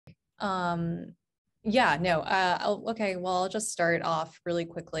Yeah, no, okay, well, I'll just start off really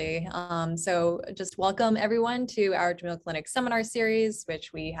quickly. So just welcome everyone to our Jameel Clinic seminar series,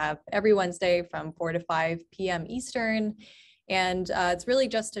 which we have every Wednesday from 4 to 5 p.m. Eastern. And it's really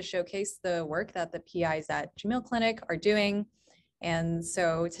just to showcase the work that the PIs at Jameel Clinic are doing. And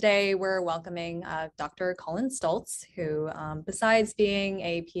so today we're welcoming Dr. Collin Stultz, who besides being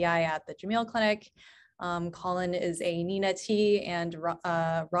a PI at the Jameel Clinic, Collin is a Nina T. and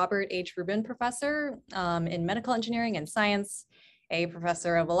Robert H. Rubin Professor in Medical Engineering and Science, a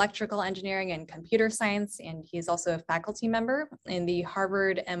Professor of Electrical Engineering and Computer Science, and he's also a faculty member in the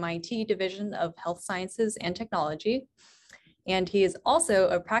Harvard-MIT Division of Health Sciences and Technology. And he is also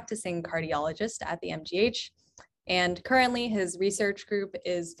a practicing cardiologist at the MGH. And currently his research group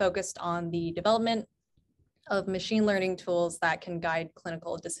is focused on the development of machine learning tools that can guide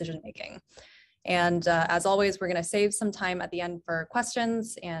clinical decision-making. And as always, we're going to save some time at the end for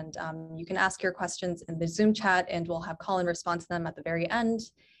questions, and you can ask your questions in the Zoom chat and we'll have Collin respond to them at the very end.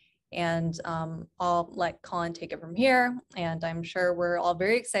 And I'll let Collin take it from here. And I'm sure we're all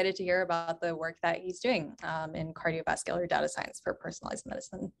very excited to hear about the work that he's doing in cardiovascular data science for personalized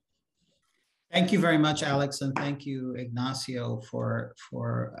medicine. Thank you very much, Alex, and thank you, Ignacio, for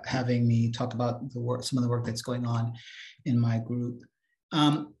having me talk about the work, some of the work that's going on in my group.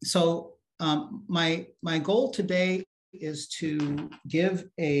 My goal today is to give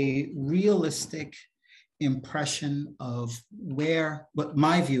a realistic impression of what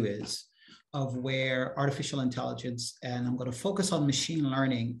my view is of where artificial intelligence, and I'm going to focus on machine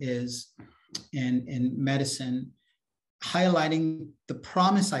learning, is in medicine, highlighting the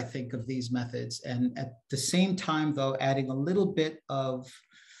promise, I think, of these methods, and at the same time, though, adding a little bit of,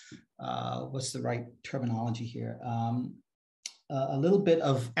 what's the right terminology here? A little bit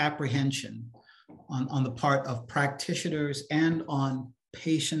of apprehension on the part of practitioners and on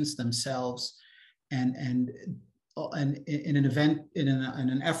patients themselves, and in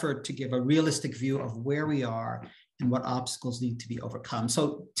an effort to give a realistic view of where we are and what obstacles need to be overcome.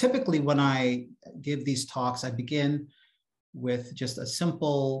 So typically when I give these talks, I begin with just a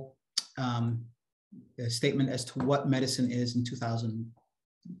simple statement as to what medicine is in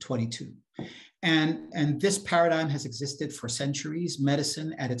 2022. And this paradigm has existed for centuries.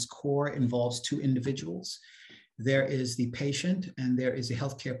 Medicine at its core involves two individuals. There is the patient and there is a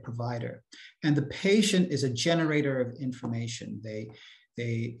healthcare provider. And the patient is a generator of information.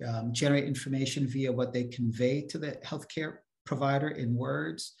 They generate information via what they convey to the healthcare provider in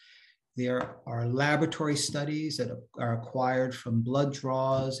words. There are laboratory studies that are acquired from blood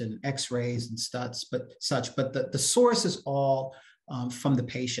draws and x-rays and such, but the source is all from the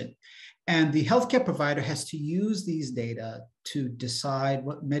patient. And the healthcare provider has to use these data to decide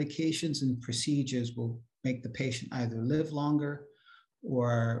what medications and procedures will make the patient either live longer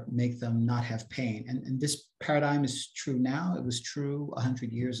or make them not have pain. And this paradigm is true now. It was true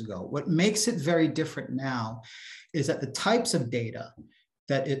 100 years ago. What makes it very different now is that the types of data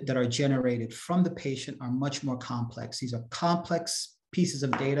that are generated from the patient are much more complex. These are complex pieces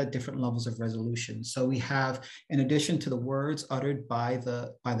of data, different levels of resolution. So we have, in addition to the words uttered by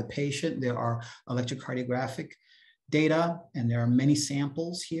the patient, there are electrocardiographic data, and there are many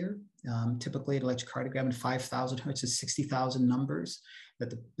samples here. Typically, an electrocardiogram at 5,000 hertz is 60,000 numbers that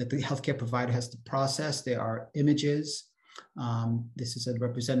the healthcare provider has to process. There are images. This is a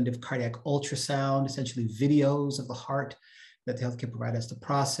representative cardiac ultrasound, essentially videos of the heart that the healthcare provider has to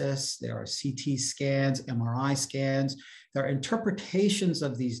process. There are CT scans, MRI scans. There are interpretations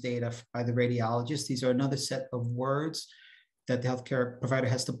of these data by the radiologist. These are another set of words that the healthcare provider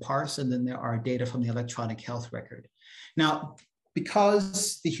has to parse, and then there are data from the electronic health record. Now,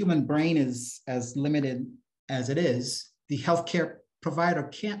 because the human brain is as limited as it is, the healthcare provider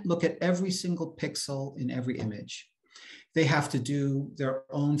can't look at every single pixel in every image. They have to do their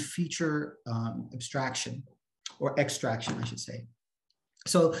own feature abstraction, or extraction, I should say.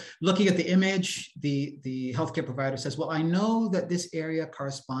 So looking at the image, the healthcare provider says, well, I know that this area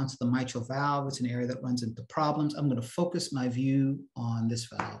corresponds to the mitral valve. It's an area that runs into problems. I'm going to focus my view on this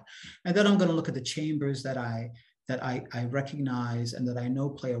valve. And then I'm going to look at the chambers that I recognize and that I know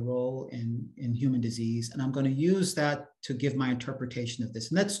play a role in human disease. And I'm going to use that to give my interpretation of this.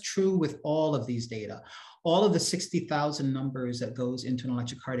 And that's true with all of these data. All of the 60,000 numbers that goes into an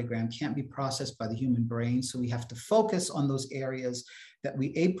electrocardiogram can't be processed by the human brain. So we have to focus on those areas that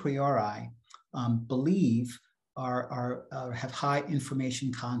we a priori believe have high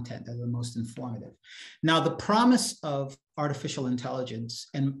information content, that are the most informative. Now, the promise of artificial intelligence,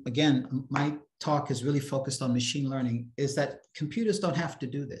 and again, my talk is really focused on machine learning, is that computers don't have to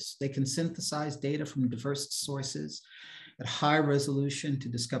do this. They can synthesize data from diverse sources, at high resolution to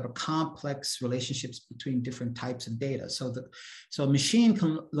discover complex relationships between different types of data. So a machine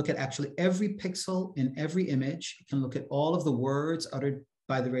can look at actually every pixel in every image. It can look at all of the words uttered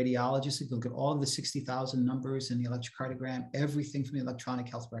by the radiologist. It can look at all of the 60,000 numbers in the electrocardiogram, everything from the electronic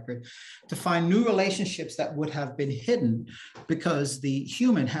health record, to find new relationships that would have been hidden because the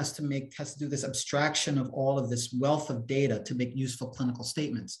human has to do this abstraction of all of this wealth of data to make useful clinical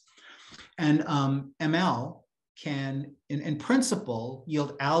statements. And ML can, in principle,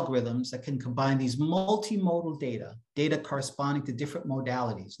 yield algorithms that can combine these multimodal data corresponding to different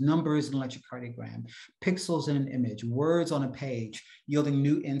modalities, numbers in an electrocardiogram, pixels in an image, words on a page, yielding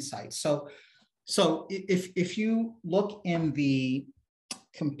new insights. So if you look in the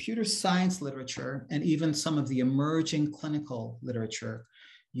computer science literature and even some of the emerging clinical literature,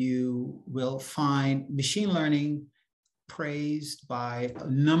 you will find machine learning praised by a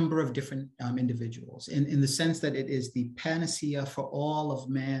number of different individuals in the sense that it is the panacea for all of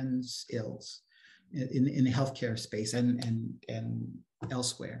man's ills in the healthcare space and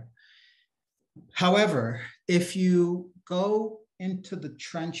elsewhere. However, if you go into the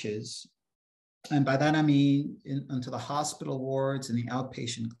trenches, and by that I mean into the hospital wards and the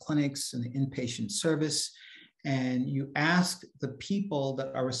outpatient clinics and the inpatient service, and you ask the people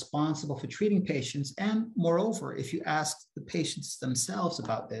that are responsible for treating patients, and moreover, if you ask the patients themselves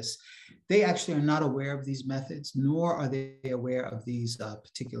about this, they actually are not aware of these methods, nor are they aware of these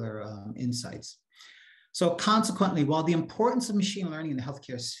particular insights. So consequently, while the importance of machine learning in the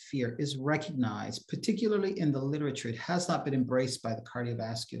healthcare sphere is recognized, particularly in the literature, it has not been embraced by the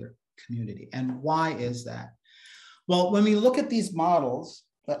cardiovascular community. And why is that? Well, when we look at these models,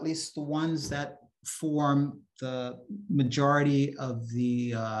 at least the ones that form the majority of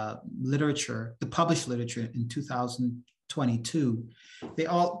the literature, the published literature in 2022, they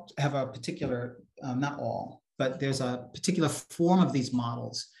all have a particular, not all, but there's a particular form of these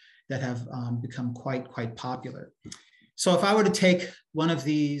models that have become quite popular. So if I were to take one of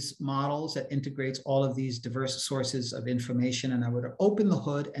these models that integrates all of these diverse sources of information, and I were to open the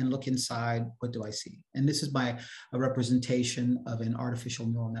hood and look inside, what do I see? And this is a representation of an artificial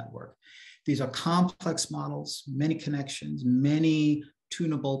neural network. These are complex models, many connections, many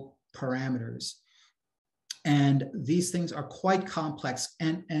tunable parameters. And these things are quite complex,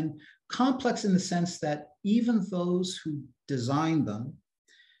 and complex in the sense that even those who design them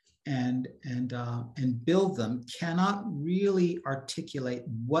and build them cannot really articulate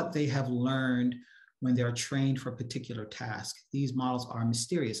what they have learned when they are trained for a particular task. These models are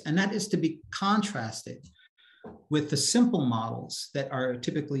mysterious, and that is to be contrasted with the simple models that are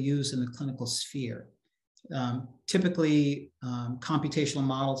typically used in the clinical sphere. Typically, computational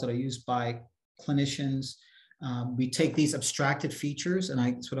models that are used by clinicians, we take these abstracted features, and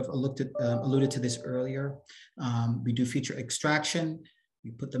I sort of alluded to this earlier. We do feature extraction. We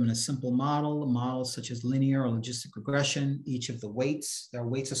put them in a simple model such as linear or logistic regression, each of the weights. There are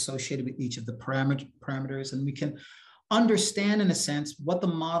weights associated with each of the parameters, and we can understand, in a sense, what the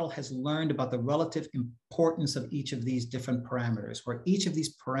model has learned about the relative importance of each of these different parameters, where each of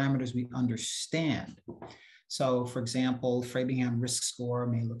these parameters we understand. So, for example, Framingham risk score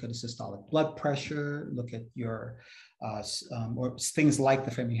may look at a systolic blood pressure, look at your, or things like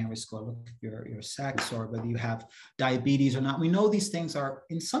the Framingham risk score, look at your sex, or whether you have diabetes or not. We know these things are,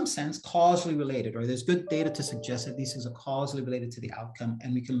 in some sense, causally related, or there's good data to suggest that these things are causally related to the outcome,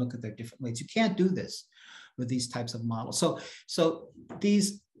 and we can look at their different weights. You can't do this with these types of models. So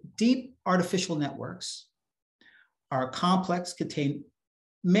these deep artificial networks are complex, contain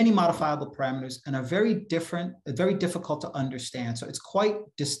many modifiable parameters, and are very difficult to understand. So it's quite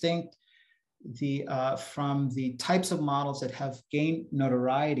distinct from the types of models that have gained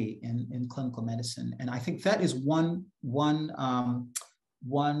notoriety in clinical medicine. And I think that is one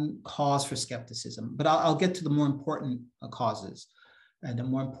cause for skepticism. But I'll get to the more important causes and the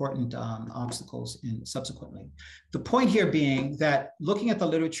more important obstacles subsequently. The point here being that looking at the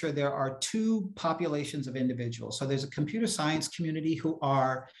literature, there are two populations of individuals. So there's a computer science community who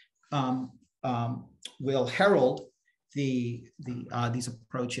will herald these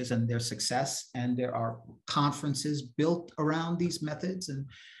approaches and their success, and there are conferences built around these methods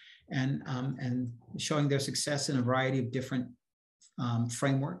and showing their success in a variety of different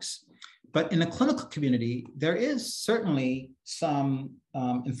frameworks. But in the clinical community, there is certainly some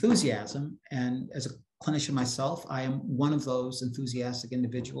enthusiasm, and as a clinician myself, I am one of those enthusiastic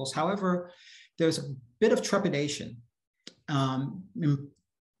individuals. However, there's a bit of trepidation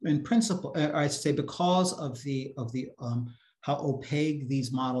in principle, or I should say, because of how opaque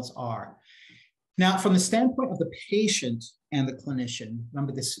these models are. Now, from the standpoint of the patient and the clinician,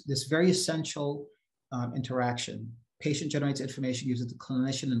 remember this very essential interaction. patient generates information, gives it to the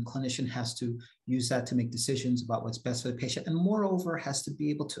clinician, and the clinician has to use that to make decisions about what's best for the patient. And moreover, has to be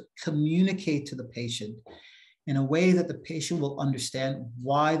able to communicate to the patient in a way that the patient will understand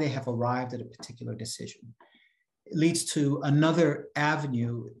why they have arrived at a particular decision. It leads to another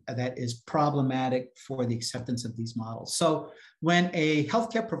avenue that is problematic for the acceptance of these models. So when a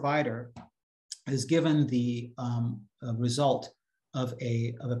healthcare provider is given the result of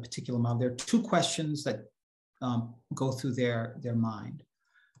a particular model, there are two questions that go through their mind.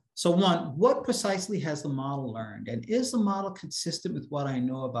 So one, what precisely has the model learned? And is the model consistent with what I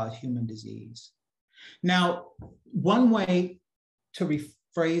know about human disease? Now, one way to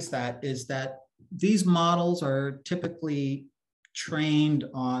rephrase that is that these models are typically trained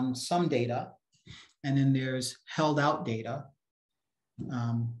on some data, and then there's held out data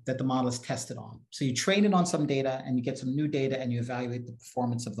that the model is tested on. So you train it on some data and you get some new data and you evaluate the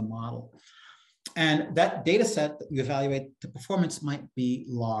performance of the model. And that data set that you evaluate, the performance might be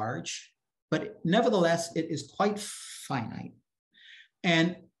large, but nevertheless, it is quite finite.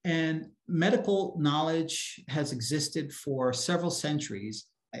 And medical knowledge has existed for several centuries.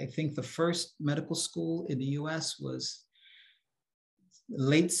 I think the first medical school in the US was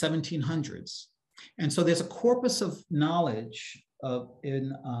late 1700s. And so there's a corpus of knowledge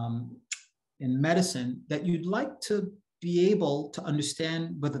in medicine that you'd like to be able to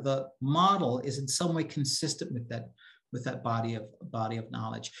understand whether the model is in some way consistent with that body of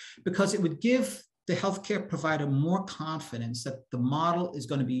knowledge, because it would give the healthcare provider more confidence that the model is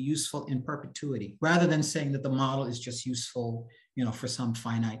going to be useful in perpetuity, rather than saying that the model is just useful, for some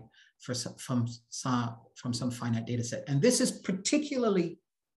finite data set. And this is particularly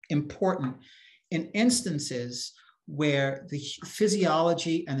important in instances where the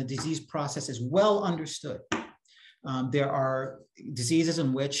physiology and the disease process is well understood. There are diseases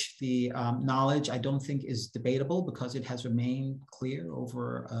in which the knowledge, I don't think, is debatable because it has remained clear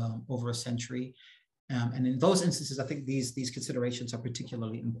over a century. And in those instances, I think these considerations are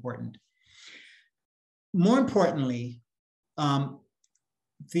particularly important. More importantly,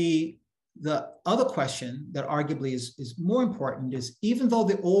 the other question that arguably is more important is, even though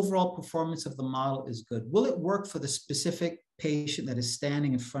the overall performance of the model is good, will it work for the specific patient that is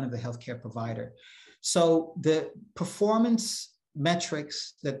standing in front of the healthcare provider? So the performance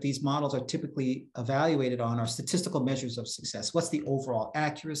metrics that these models are typically evaluated on are statistical measures of success. What's the overall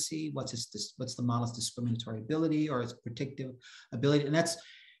accuracy? What's the model's discriminatory ability or its predictive ability?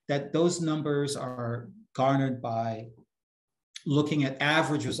 And those numbers are garnered by looking at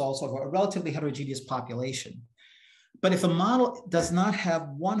average results of a relatively heterogeneous population. But if a model does not have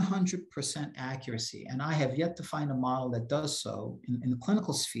 100% accuracy, and I have yet to find a model that does so in the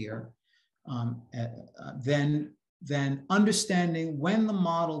clinical sphere, then understanding when the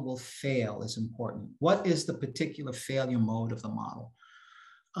model will fail is important. What is the particular failure mode of the model?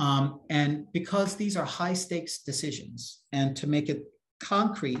 And because these are high stakes decisions, and to make it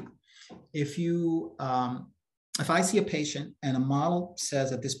concrete, if I see a patient and a model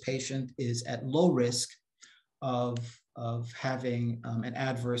says that this patient is at low risk of having an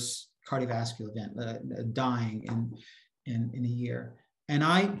adverse cardiovascular event, dying in a year, and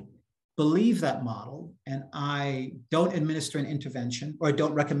I believe that model, and I don't administer an intervention or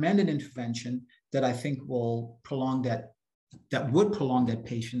don't recommend an intervention that I think will would prolong that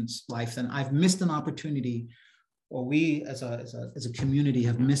patient's life, then I've missed an opportunity, or we as a community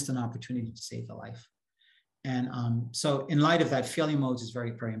have missed an opportunity to save a life. And so in light of that, failure modes is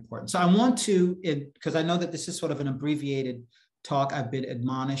very, very important. So I want to, because I know that this is sort of an abbreviated talk, I've been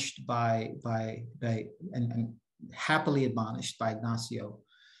admonished and happily admonished by Ignacio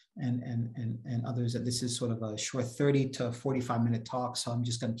and others that this is sort of a short 30 to 45-minute talk. So I'm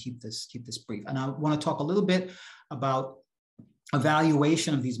just going to keep this brief. And I want to talk a little bit about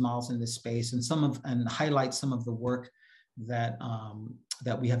evaluation of these models in this space and highlight some of the work that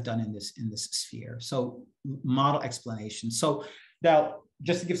we have done in this sphere. So model explanation. So now,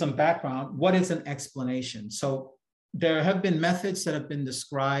 just to give some background, what is an explanation? So there have been methods that have been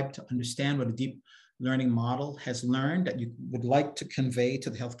described to understand what a deep learning model has learned that you would like to convey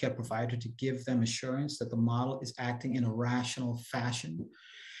to the healthcare provider to give them assurance that the model is acting in a rational fashion.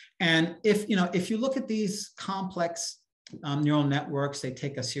 And if you look at these complex neural networks, they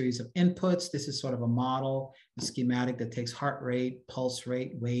take a series of inputs. This is sort of a model, a schematic that takes heart rate, pulse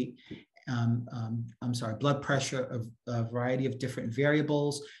rate, weight, blood pressure, a variety of different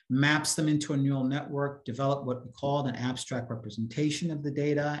variables, maps them into a neural network, develop what we call an abstract representation of the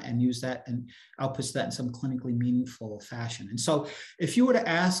data, and use that and outputs that in some clinically meaningful fashion. And so if you were to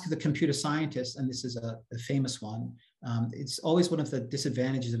ask the computer scientist, and this is a famous one, It's always one of the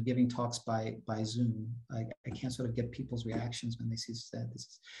disadvantages of giving talks by Zoom. I can't sort of get people's reactions when they see that. This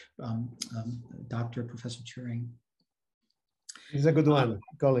is Dr. Professor Turing. This is a good one,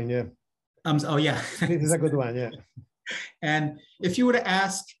 Collin, yeah. Oh, yeah. This is a good one, yeah. And if you were to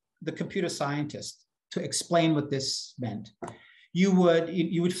ask the computer scientist to explain what this meant, you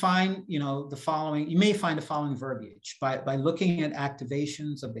would find, the following. You may find the following verbiage by looking at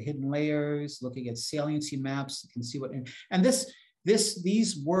activations of the hidden layers, looking at saliency maps. You can see what, and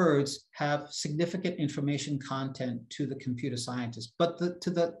these words have significant information content to the computer scientist, but to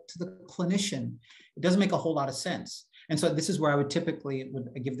the clinician, it doesn't make a whole lot of sense. And so this is where I would typically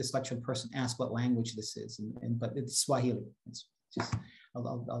give this lecture in person, ask what language this is, but it's Swahili. It's just,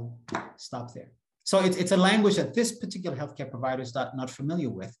 I'll stop there. So it's a language that this particular healthcare provider is not familiar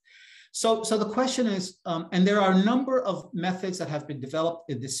with. So the question is, and there are a number of methods that have been developed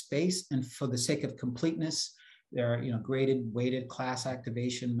in this space, and for the sake of completeness, there are graded, weighted class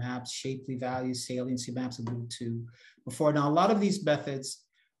activation maps, Shapley values, saliency maps alluded to before. Now, a lot of these methods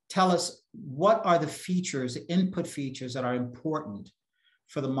tell us what are the features, the input features that are important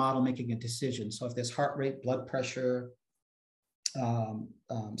for the model making a decision. So if there's heart rate, blood pressure,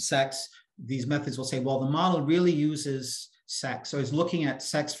 sex, these methods will say, well, the model really uses sex. So it's looking at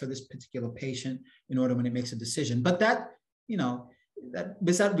sex for this particular patient in order when it makes a decision. But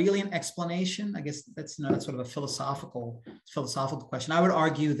is that really an explanation? I guess that's sort of a philosophical question. I would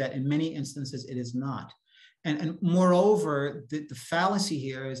argue that in many instances, it is not. And moreover, the fallacy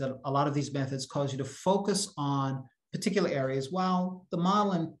here is that a lot of these methods cause you to focus on particular areas while the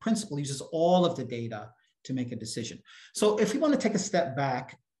model in principle uses all of the data to make a decision. So if we want to take a step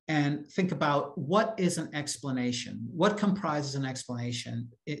back and think about what is an explanation, what comprises an explanation,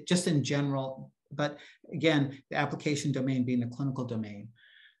 just in general, but again, the application domain being the clinical domain.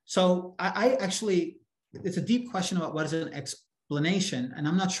 So I actually, it's a deep question about what is an explanation, and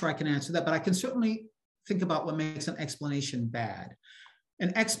I'm not sure I can answer that, but I can certainly think about what makes an explanation bad.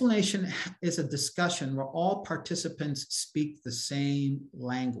 An explanation is a discussion where all participants speak the same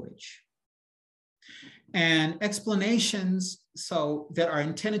language. And explanations that are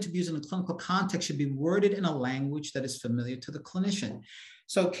intended to be used in a clinical context should be worded in a language that is familiar to the clinician.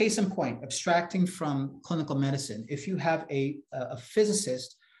 So case in point, abstracting from clinical medicine, if you have a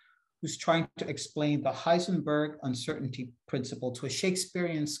physicist who's trying to explain the Heisenberg uncertainty principle to a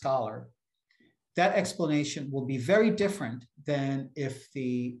Shakespearean scholar, that explanation will be very different than if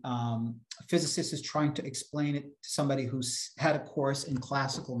the physicist is trying to explain it to somebody who's had a course in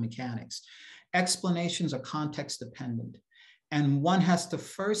classical mechanics. Explanations are context dependent, and one has to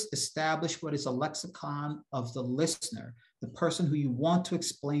first establish what is a lexicon of the listener, the person who you want to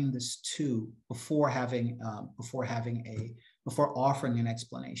explain this to, before offering an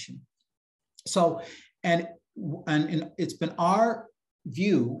explanation. So, and it's been our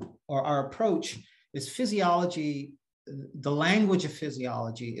view, or our approach, is physiology. The language of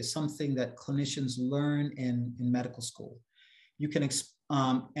physiology is something that clinicians learn in medical school. You can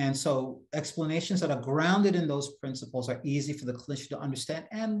and so explanations that are grounded in those principles are easy for the clinician to understand,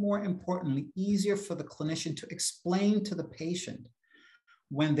 and more importantly, easier for the clinician to explain to the patient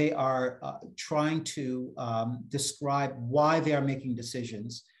when they are trying to describe why they are making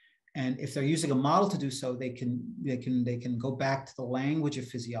decisions. And if they're using a model to do so, they can go back to the language of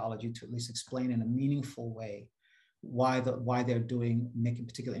physiology to at least explain in a meaningful way why they're making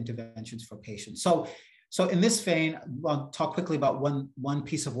particular interventions for patients. So in this vein, I'll talk quickly about one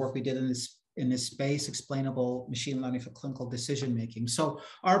piece of work we did in this space, explainable machine learning for clinical decision making. So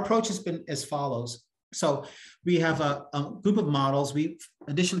our approach has been as follows. So we have a group of models. We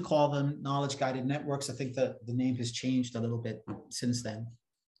initially call them knowledge guided networks. I think the name has changed a little bit since then.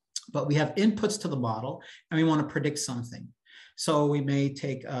 But we have inputs to the model, and we want to predict something. So we may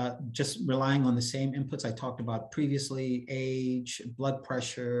take, just relying on the same inputs I talked about previously, age, blood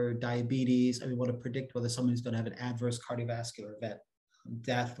pressure, diabetes, and we want to predict whether someone's going to have an adverse cardiovascular event,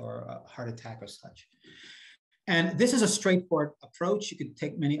 death or a heart attack or such. And this is a straightforward approach. You could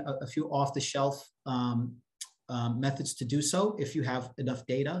take a few off-the-shelf methods to do so if you have enough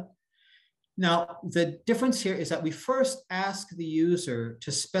data. Now, the difference here is that we first ask the user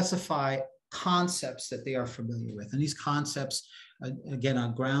to specify concepts that they are familiar with. And these concepts, again,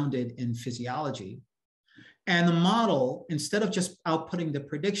 are grounded in physiology. And the model, instead of just outputting the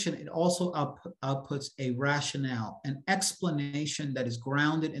prediction, it also outputs a rationale, an explanation that is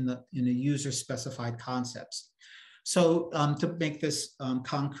grounded in the user-specified concepts. So to make this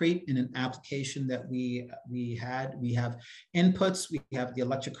concrete in an application that we have inputs. We have the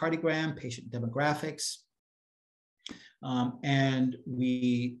electrocardiogram, patient demographics, and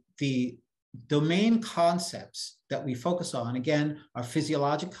the domain concepts that we focus on, again, are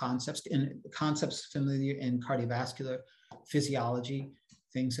physiologic concepts, and concepts familiar in cardiovascular physiology,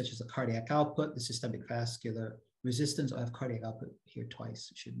 things such as the cardiac output, the systemic vascular resistance. I have cardiac output here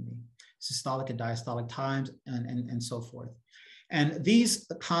twice, shouldn't be, systolic and diastolic times, and so forth. And these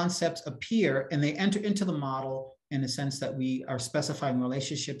concepts appear and they enter into the model in the sense that we are specifying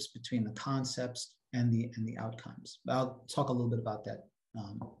relationships between the concepts and the outcomes. I'll talk a little bit about that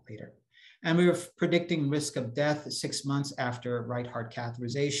later. And we were predicting risk of death 6 months after right heart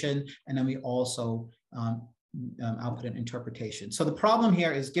catheterization. And then we also output an interpretation. So the problem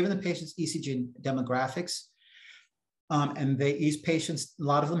here is, given the patient's ECG demographics, and these patients, a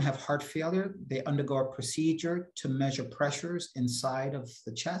lot of them have heart failure. They undergo a procedure to measure pressures inside of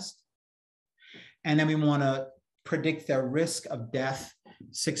the chest. And then we want to predict their risk of death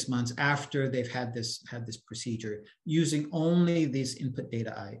 6 months after they've had this procedure, using only these input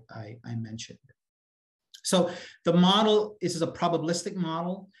data I mentioned. So the model is a probabilistic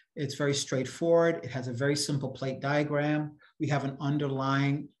model. It's very straightforward. It has a very simple plate diagram. We have an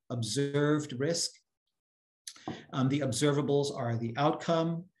underlying observed risk. The observables are the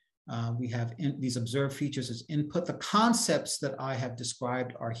outcome. We have these observed features as input. The concepts that I have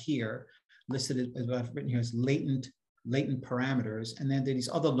described are here, listed as what I've written here as latent parameters. And then there are these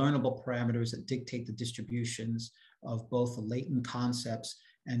other learnable parameters that dictate the distributions of both the latent concepts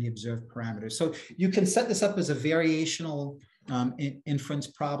and the observed parameters. So you can set this up as a variational inference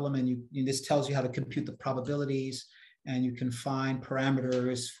problem, and this tells you how to compute the probabilities, and you can find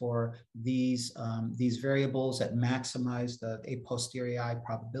parameters for these variables that maximize the a posteriori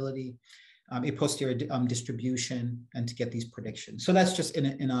probability, a posteriori distribution, and to get these predictions. So that's just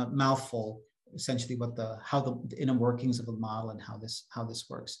in a mouthful, essentially how the inner workings of the model and how this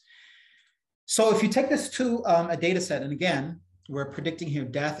works. So if you take this to a data set, and again, we're predicting here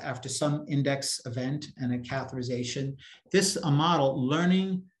death after some index event and a catheterization. This model,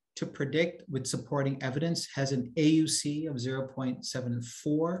 learning to predict with supporting evidence, has an AUC of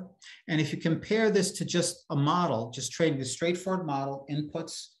 0.74. And if you compare this to just a model, just training the straightforward model,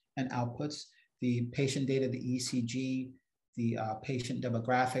 inputs and outputs, the patient data, the ECG, the patient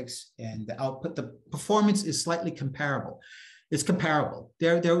demographics, and the output, the performance is slightly comparable. It's comparable.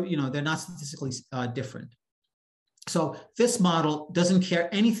 They're not statistically different. So this model doesn't care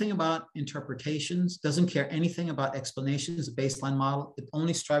anything about interpretations, doesn't care anything about explanations, a baseline model. It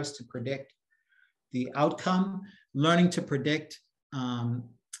only strives to predict the outcome. Learning to predict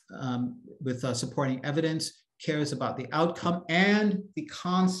with supporting evidence cares about the outcome and the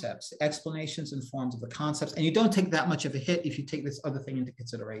concepts, the explanations and forms of the concepts. And you don't take that much of a hit if you take this other thing into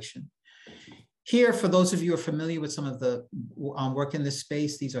consideration. Here, for those of you who are familiar with some of the work in this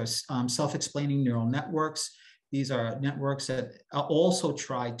space, these are self-explaining neural networks. These are networks that also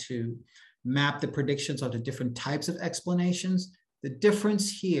try to map the predictions onto different types of explanations. The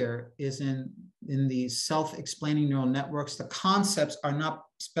difference here is in the self-explaining neural networks, the concepts are not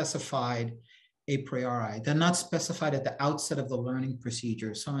specified a priori. They're not specified at the outset of the learning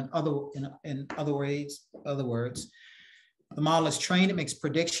procedure. So in other words, the model is trained, it makes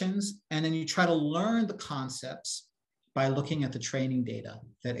predictions, and then you try to learn the concepts by looking at the training data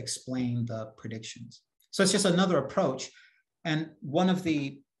that explain the predictions. So it's just another approach. And one of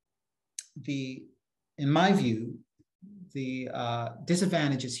in my view, the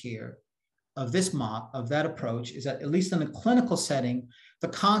disadvantages here of that approach is that, at least in the clinical setting, the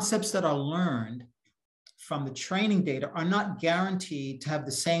concepts that are learned from the training data are not guaranteed to have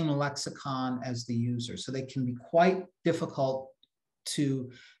the same lexicon as the user. So they can be quite difficult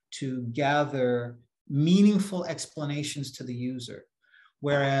to gather meaningful explanations to the user.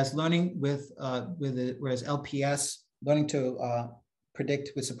 Whereas learning whereas LPS, learning to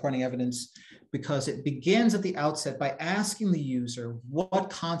predict with supporting evidence, because it begins at the outset by asking the user what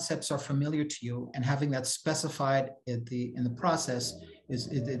concepts are familiar to you, and having that specified in the process,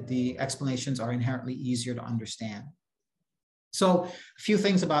 the explanations are inherently easier to understand. So a few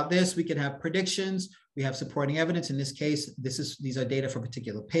things about this: we can have predictions, we have supporting evidence. In this case, these are data for a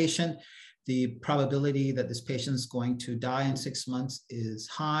particular patient. The probability that this patient is going to die in 6 months is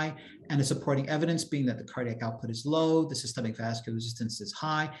high, and the supporting evidence being that the cardiac output is low, the systemic vascular resistance is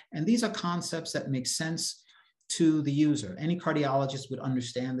high. And these are concepts that make sense to the user. Any cardiologist would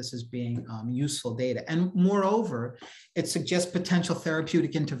understand this as being useful data. And moreover, it suggests potential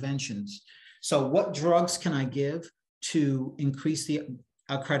therapeutic interventions. So what drugs can I give to increase the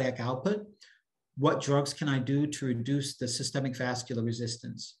cardiac output? What drugs can I do to reduce the systemic vascular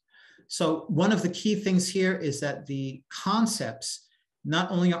resistance? So one of the key things here is that the concepts not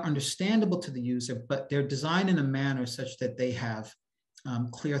only are understandable to the user, but they're designed in a manner such that they have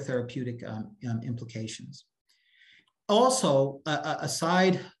clear therapeutic implications. Also, a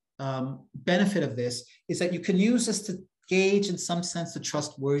side benefit of this is that you can use this to gauge, in some sense, the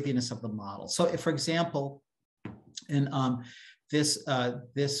trustworthiness of the model. So if, for example, in is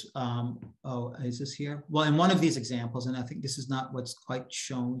this here? Well, in one of these examples, and I think this is not what's quite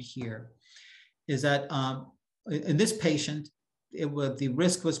shown here, is that in this patient, the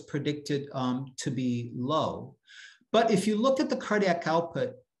risk was predicted to be low. But if you look at the cardiac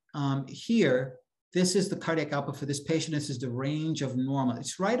output here, this is the cardiac output for this patient. This is the range of normal.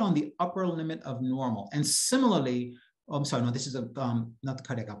 It's right on the upper limit of normal. And similarly, I'm sorry, no, this is not the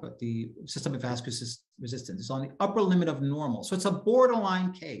cardiac output, the systemic vascular resistance is on the upper limit of normal. So it's a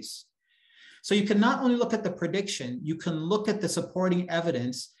borderline case. So you can not only look at the prediction, you can look at the supporting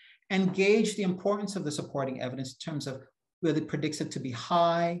evidence and gauge the importance of the supporting evidence in terms of whether it predicts it to be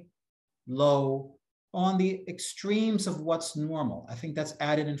high, low, on the extremes of what's normal. I think that's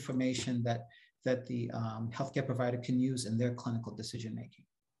added information that the healthcare provider can use in their clinical decision-making.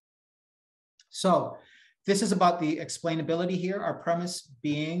 So this is about the explainability here, our premise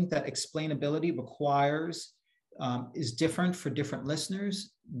being that explainability is different for different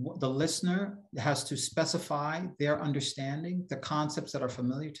listeners. The listener has to specify their understanding, the concepts that are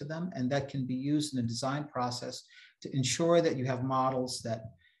familiar to them, and that can be used in the design process to ensure that you have models that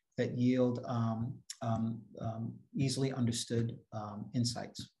yield easily understood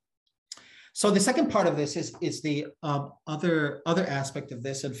insights. So the second part of this is the other aspect of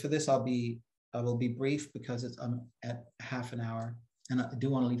this, and for this I will be brief because it's at half an hour, and I do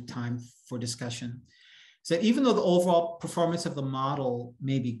want to leave time for discussion. So even though the overall performance of the model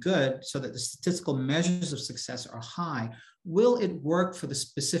may be good, so that the statistical measures of success are high, will it work for the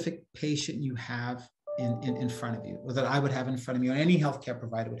specific patient you have in front of you, or that I would have in front of me, or any healthcare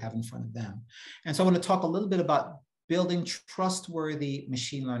provider would have in front of them? And so I want to talk a little bit about building trustworthy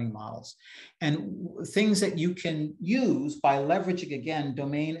machine learning models and things that you can use by leveraging, again,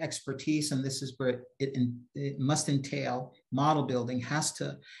 domain expertise. And this is where it must entail model building, has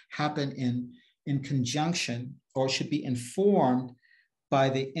to happen in conjunction, or should be informed by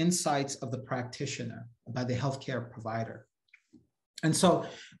the insights of the practitioner, by the healthcare provider. And so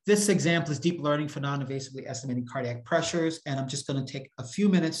this example is deep learning for non-invasively estimating cardiac pressures. And I'm just going to take a few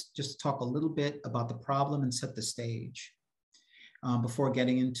minutes just to talk a little bit about the problem and set the stage before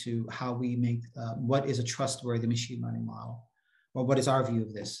getting into how we make, what is a trustworthy machine learning model, or what is our view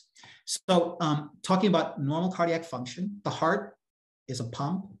of this. So talking about normal cardiac function, the heart is a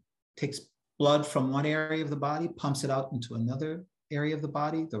pump, takes blood from one area of the body, pumps it out into another area of the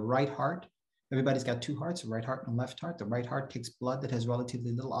body, the right heart. Everybody's got two hearts, a right heart and a left heart. The right heart takes blood that has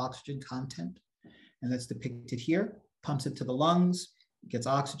relatively little oxygen content, and that's depicted here, pumps it to the lungs, gets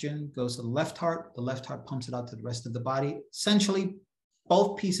oxygen, goes to the left heart pumps it out to the rest of the body. Essentially,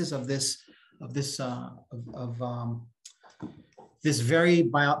 both pieces of this very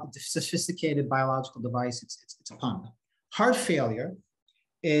sophisticated biological device, it's a pump. Heart failure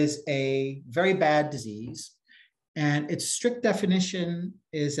is a very bad disease, and its strict definition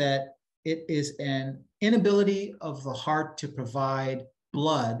is that it is an inability of the heart to provide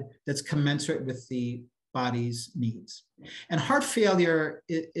blood that's commensurate with the body's needs. And heart failure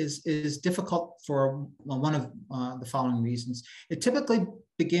is difficult for one of the following reasons. It typically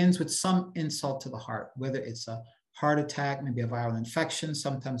begins with some insult to the heart, whether it's a heart attack, maybe a viral infection.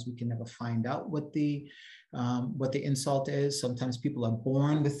 Sometimes we can never find out what the insult is. Sometimes people are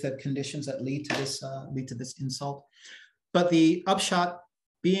born with the conditions that lead to this insult. But the upshot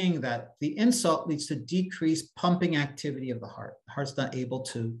being that the insult leads to decreased pumping activity of the heart. The heart's not able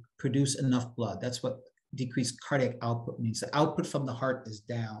to produce enough blood. That's what decreased cardiac output means. The output from the heart is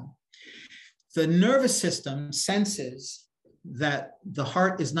down. The nervous system senses that the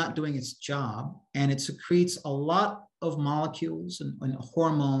heart is not doing its job, and it secretes a lot of molecules and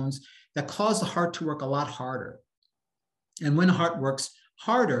hormones that cause the heart to work a lot harder. And when the heart works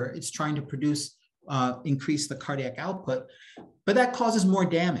harder, it's trying to produce increase the cardiac output, but that causes more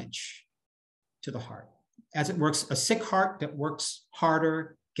damage to the heart. As it works, a sick heart that works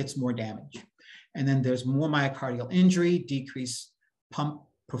harder gets more damage. And then there's more myocardial injury, decreased pump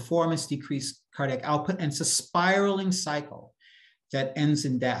performance, decreased cardiac output, and it's a spiraling cycle that ends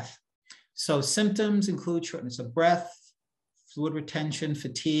in death. So symptoms include shortness of breath, fluid retention,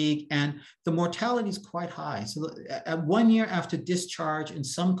 fatigue, and the mortality is quite high. So at 1 year after discharge, in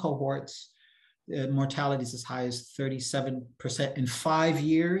some cohorts, mortality is as high as 37%. In 5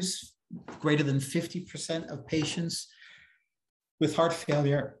 years, greater than 50% of patients with heart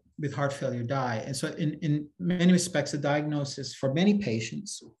failure die. And so in many respects, the diagnosis for many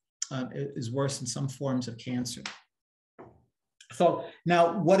patients is worse than some forms of cancer. So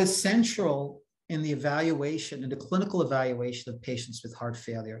now what is central in the evaluation, in the clinical evaluation of patients with heart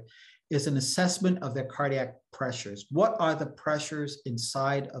failure, is an assessment of their cardiac pressures. What are the pressures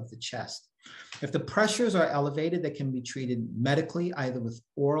inside of the chest? If the pressures are elevated, they can be treated medically, either with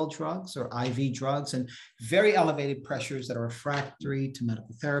oral drugs or IV drugs, and very elevated pressures that are refractory to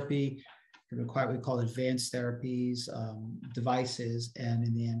medical therapy, require what we call advanced therapies, devices, and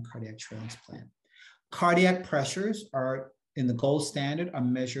in the end, cardiac transplant. Cardiac pressures are, in the gold standard, are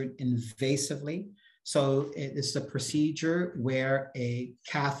measured invasively. So this is a procedure where a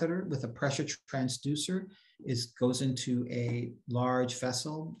catheter with a pressure transducer goes into a large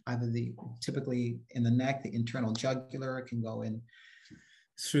vessel, either typically in the neck, the internal jugular, it can go in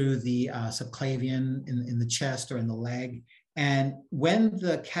through the subclavian in the chest or in the leg. And when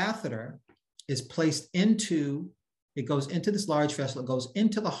the catheter is placed it goes into this large vessel, it goes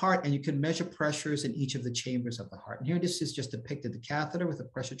into the heart, and you can measure pressures in each of the chambers of the heart. And here, this is just depicted, the catheter with a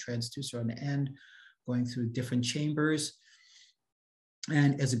pressure transducer on the end, going through different chambers.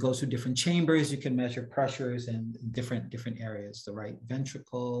 And as it goes through different chambers, you can measure pressures in different areas, the right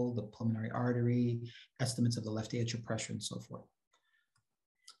ventricle, the pulmonary artery, estimates of the left atrial pressure, and so forth.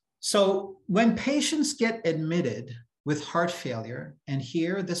 So when patients get admitted with heart failure, and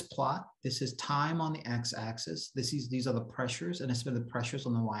here, this plot, this is time on the x-axis. These are the pressures, and estimate the pressures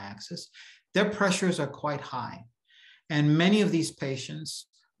on the y-axis. Their pressures are quite high. And many of these patients,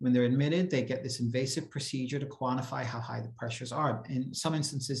 when they're admitted, they get this invasive procedure to quantify how high the pressures are. In some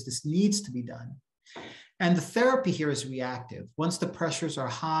instances, this needs to be done. And the therapy here is reactive. Once the pressures are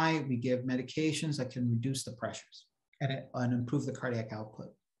high, we give medications that can reduce the pressures and improve the cardiac output.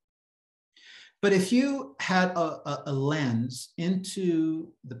 But if you had a lens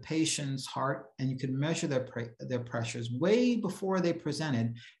into the patient's heart and you could measure their pressures way before they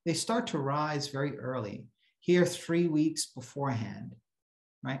presented, they start to rise very early, here 3 weeks beforehand,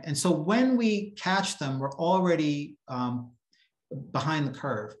 right? And so when we catch them, we're already behind the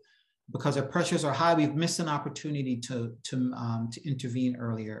curve because our pressures are high. We've missed an opportunity to intervene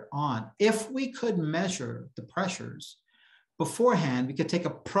earlier on. If we could measure the pressures beforehand, we could take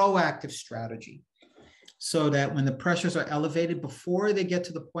a proactive strategy so that when the pressures are elevated before they get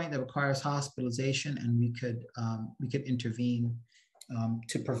to the point that requires hospitalization, and we could intervene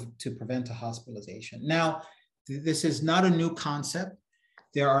to prevent a hospitalization. Now, this is not a new concept.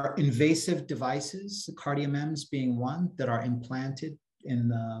 There are invasive devices, the Collin M's being one, that are implanted in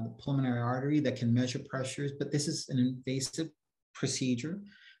the pulmonary artery that can measure pressures, but this is an invasive procedure,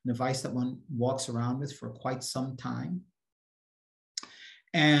 a device that one walks around with for quite some time.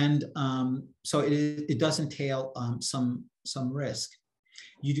 And so it does entail some risk.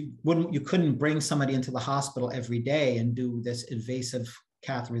 You couldn't bring somebody into the hospital every day and do this invasive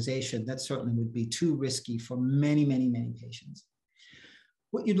catheterization. That certainly would be too risky for many, many, many patients.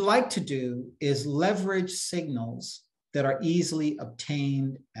 What you'd like to do is leverage signals that are easily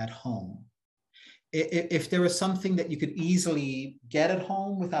obtained at home. If there was something that you could easily get at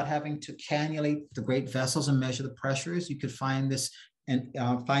home without having to cannulate the great vessels and measure the pressures, you could find this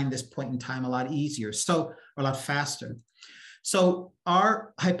find this point in time a lot easier, a lot faster. So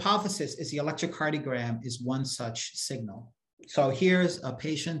our hypothesis is the electrocardiogram is one such signal. So here's a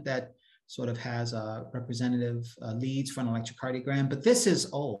patient that sort of has a representative leads for an electrocardiogram, but this is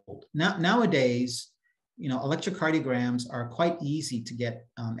old. Nowadays, electrocardiograms are quite easy to get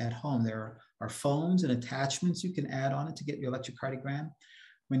at home. There are phones and attachments you can add on it to get your electrocardiogram.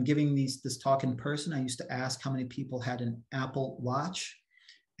 When giving this talk in person, I used to ask how many people had an Apple Watch,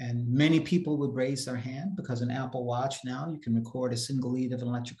 and many people would raise their hand because an Apple Watch now, you can record a single lead of an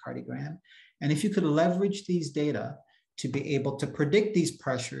electrocardiogram. And if you could leverage these data to be able to predict these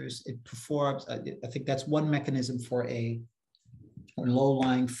pressures, it performs, I think that's one mechanism for a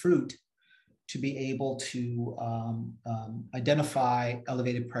low-lying fruit to be able to identify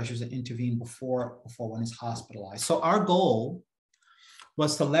elevated pressures and intervene before one is hospitalized. So our goal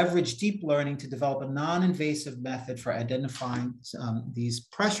was to leverage deep learning to develop a non-invasive method for identifying these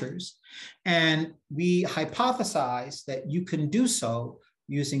pressures. And we hypothesized that you can do so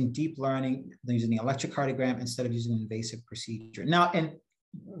using deep learning, using the electrocardiogram instead of using an invasive procedure. Now, in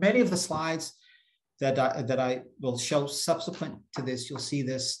many of the slides that I will show subsequent to this, you'll see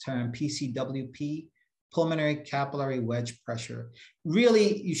this term PCWP, pulmonary capillary wedge pressure.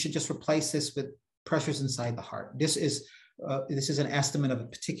 Really, you should just replace this with pressures inside the heart. This is an estimate of a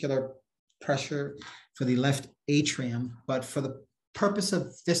particular pressure for the left atrium, but for the purpose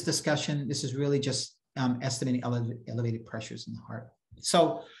of this discussion, this is really just estimating elevated pressures in the heart.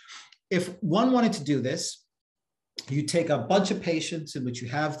 So if one wanted to do this, you take a bunch of patients in which you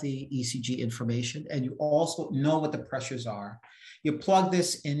have the ECG information and you also know what the pressures are. You plug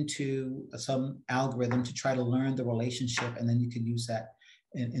this into some algorithm to try to learn the relationship, and then you can use that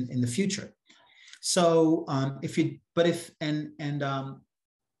in the future. So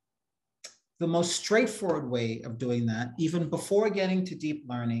the most straightforward way of doing that, even before getting to deep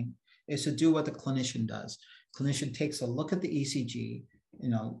learning, is to do what the clinician does. Clinician takes a look at the ECG,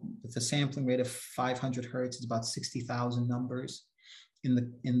 with a sampling rate of 500 hertz, it's about 60,000 numbers in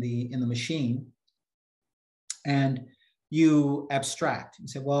the machine, and you abstract and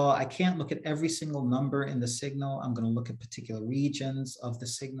say, well, I can't look at every single number in the signal. I'm going to look at particular regions of the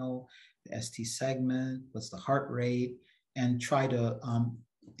signal, the ST segment, what's the heart rate, and try to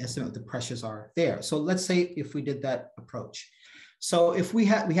estimate what the pressures are there. So let's say if we did that approach. So if we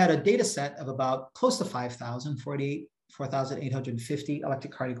had a data set of about close to 5,000, 4,850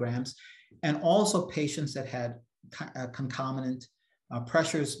 electrocardiograms, and also patients that had concomitant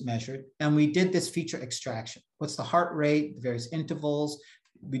pressures measured. And we did this feature extraction. What's the heart rate, the various intervals?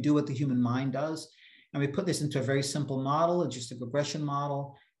 We do what the human mind does. And we put this into a very simple model, a logistic regression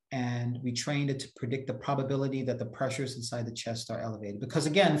model. And we trained it to predict the probability that the pressures inside the chest are elevated. Because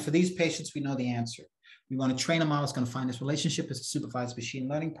again, for these patients, we know the answer. We want to train a model that's going to find this relationship. It's a supervised machine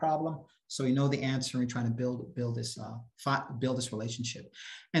learning problem. So we know the answer and we're trying to build this relationship.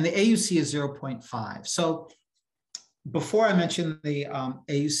 And the AUC is 0.5. So before I mentioned the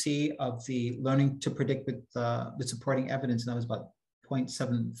AUC of the learning to predict with supporting evidence, and that was about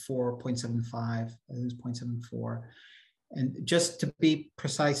 0.74, 0.75, I think it was 0.74. And just to be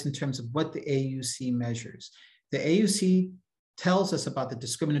precise in terms of what the AUC measures, the AUC tells us about the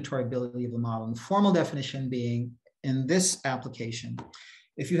discriminatory ability of the model. And the formal definition being, in this application,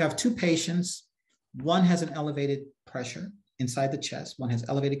 if you have two patients, one has an elevated pressure inside the chest, one has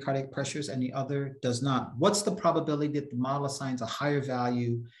elevated cardiac pressures and the other does not, what's the probability that the model assigns a higher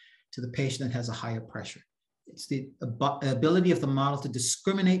value to the patient that has a higher pressure? It's the ability of the model to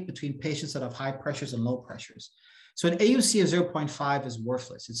discriminate between patients that have high pressures and low pressures. So an AUC of 0.5 is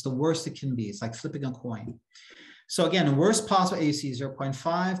worthless. It's the worst it can be. It's like flipping a coin. So again, the worst possible AUC is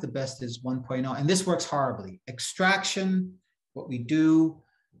 0.5, the best is 1.0, and this works horribly. Extraction, what we do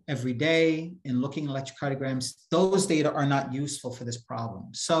every day in looking at electrocardiograms, those data are not useful for this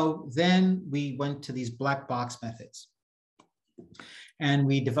problem. So then we went to these black box methods. And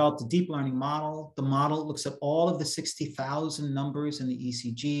we developed a deep learning model. The model looks at all of the 60,000 numbers in the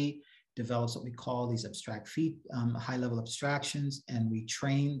ECG, develops what we call these abstract high-level abstractions, and we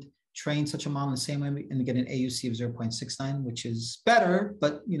train such a model in the same way, and we get an AUC of 0.69, which is better,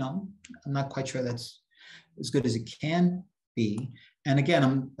 but I'm not quite sure that's as good as it can be. And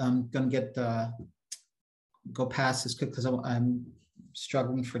again, I'm going to go past this quick because I'm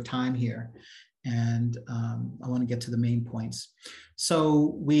struggling for time here, and I want to get to the main points.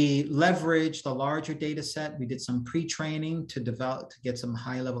 So we leveraged a larger data set. We did some pre-training to get some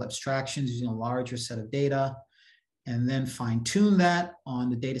high-level abstractions using a larger set of data, and then fine-tune that on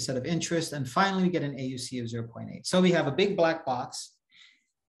the data set of interest. And finally, we get an AUC of 0.8. So we have a big black box.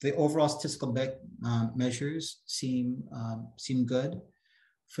 The overall statistical measures seem good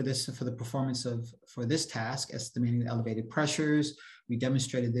for the performance for this task, estimating the elevated pressures. We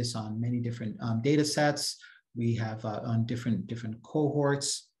demonstrated this on many different data sets. We have on different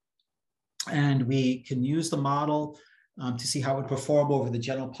cohorts, and we can use the model to see how it would perform over the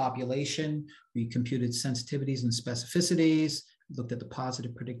general population. We computed sensitivities and specificities, looked at the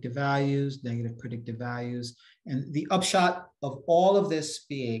positive predictive values, negative predictive values, and the upshot of all of this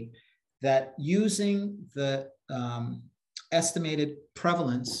being that using the estimated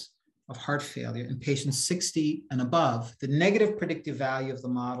prevalence of heart failure in patients 60 and above, the negative predictive value of the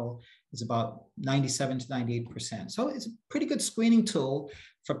model is about 97 to 98%. So it's a pretty good screening tool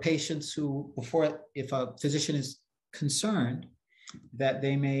for patients who, if a physician is concerned that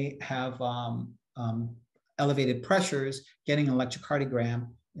they may have elevated pressures, getting an electrocardiogram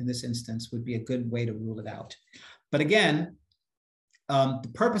in this instance would be a good way to rule it out. But again, the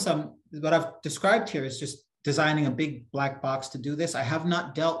purpose of what I've described here is just designing a big black box to do this. I have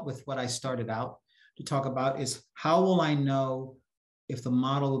not dealt with what I started out to talk about, is how will I know if the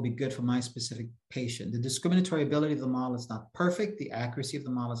model will be good for my specific patient? The discriminatory ability of the model is not perfect. The accuracy of the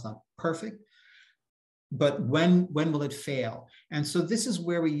model is not perfect. But when will it fail? And so this is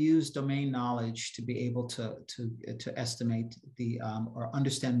where we use domain knowledge to be able to estimate or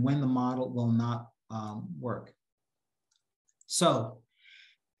understand when the model will not work. So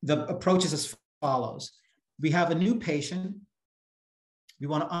the approach is as follows. We have a new patient. We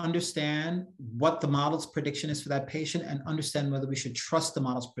want to understand what the model's prediction is for that patient and understand whether we should trust the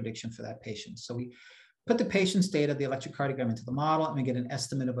model's prediction for that patient. So put the patient's data, the electrocardiogram into the model, and we get an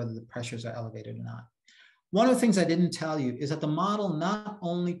estimate of whether the pressures are elevated or not. One of the things I didn't tell you is that the model not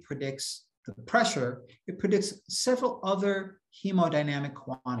only predicts the pressure, it predicts several other hemodynamic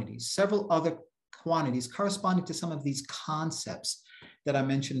quantities, several other quantities corresponding to some of these concepts that I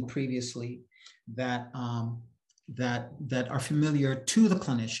mentioned previously that are familiar to the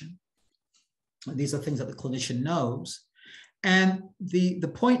clinician. These are things that the clinician knows. And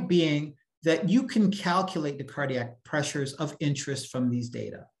the point being that you can calculate the cardiac pressures of interest from these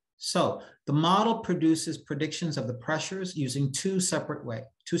data. So the model produces predictions of the pressures using two separate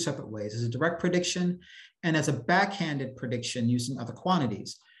ways. As a direct prediction and as a backhanded prediction using other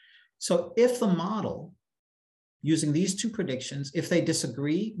quantities. So if the model, using these two predictions, if they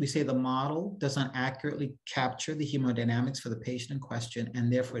disagree, we say the model does not accurately capture the hemodynamics for the patient in question,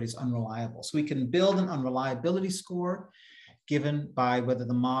 and therefore it is unreliable. So we can build an unreliability score given by whether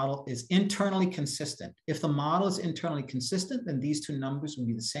the model is internally consistent. If the model is internally consistent, then these two numbers will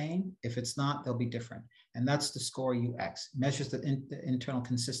be the same. If it's not, they'll be different. And that's the score UX, measures the internal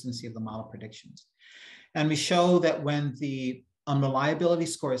consistency of the model predictions. And we show that when the unreliability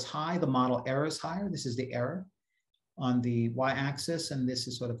score is high, the model error is higher. This is the error on the y-axis, and this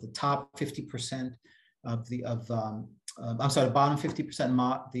is sort of the top 50% of the bottom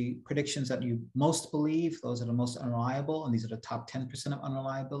 50%, the predictions that you most believe, those are the most unreliable, and these are the top 10% of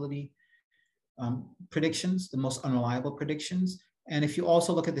unreliability predictions, the most unreliable predictions. And if you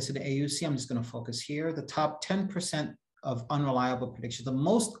also look at this in AUC, I'm just going to focus here, the top 10% of unreliable predictions, the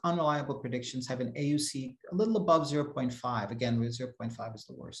most unreliable predictions have an AUC a little above 0.5. Again, 0.5 is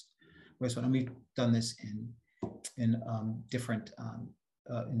the worst one, and we've done this in different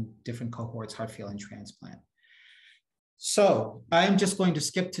cohorts, heart failure and transplant. So I am just going to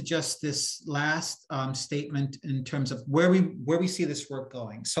skip to just this last statement in terms of where we see this work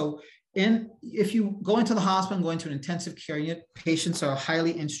going. So if you go into the hospital and go into an intensive care unit, patients are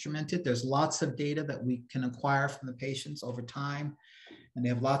highly instrumented. There's lots of data that we can acquire from the patients over time, and they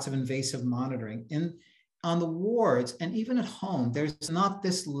have lots of invasive monitoring. On the wards and even at home, there's not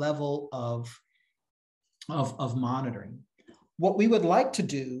this level of monitoring. What we would like to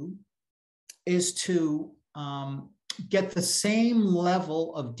do is to get the same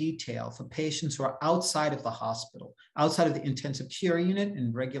level of detail for patients who are outside of the hospital, outside of the intensive care unit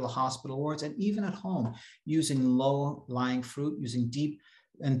and regular hospital wards, and even at home, using low-lying fruit, using deep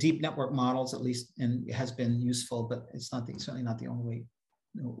network models, at least, and it has been useful, but it's certainly not the only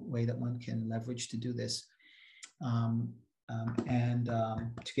way that one can leverage to do this, to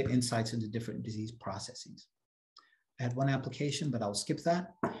get insights into different disease processes. I had one application, but I'll skip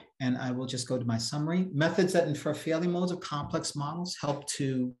that. And I will just go to my summary. Methods that infer failure modes of complex models help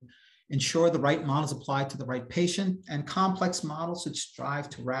to ensure the right models apply to the right patient, and complex models should strive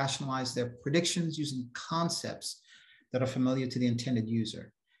to rationalize their predictions using concepts that are familiar to the intended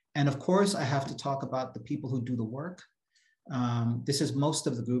user. And of course, I have to talk about the people who do the work. This is most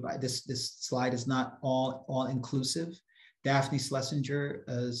of the group. This slide is not all inclusive. Daphne Schlesinger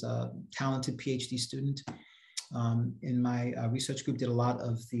is a talented PhD student. In my research group, did a lot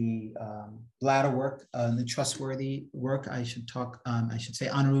of the bladder work, the trustworthy work. I should say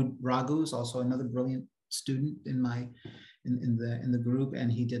Anirudh Raghu is also another brilliant student in the group, and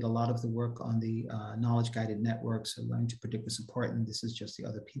he did a lot of the work on the knowledge-guided networks, so learning to predict the support. And this is just the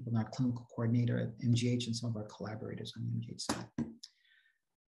other people, our clinical coordinator at MGH and some of our collaborators on the MGH side.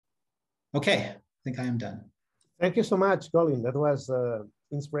 Okay, I think I am done. Thank you so much, Collin. That was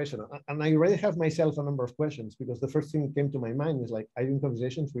inspirational. And I already have myself a number of questions, because the first thing that came to my mind is like, I've been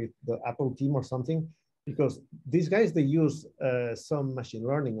conversations with the Apple team or something, because these guys, they use some machine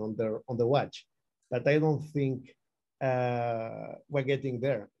learning on the watch, but I don't think we're getting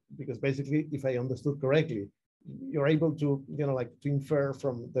there, because basically, if I understood correctly, you're able to, to infer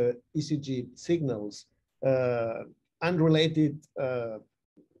from the ECG signals unrelated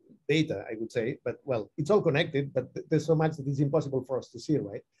data, I would say, but well, it's all connected, but there's so much that is impossible for us to see,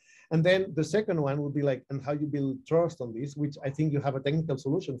 right? And then the second one would be like, and how you build trust on this, which I think you have a technical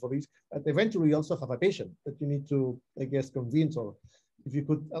solution for this, but eventually you also have a patient that you need to, I guess, convince, or if you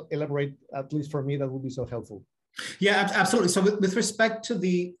could elaborate, at least for me, that would be so helpful. Yeah, absolutely. So with respect to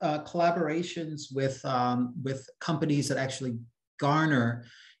the collaborations with companies that actually garner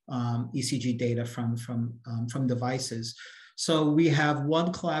ECG data from devices. So we have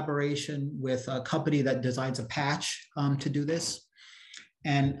one collaboration with a company that designs a patch to do this.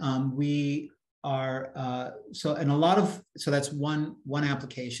 And we are, so that's one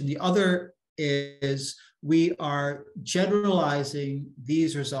application. The other is we are generalizing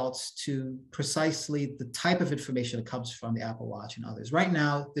these results to precisely the type of information that comes from the Apple Watch and others. Right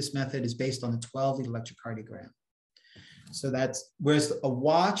now, this method is based on a 12-lead electrocardiogram. So that's, whereas a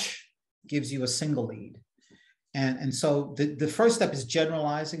watch gives you a single lead. And so the first step is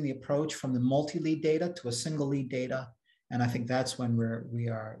generalizing the approach from the multi-lead data to a single lead data. And I think that's when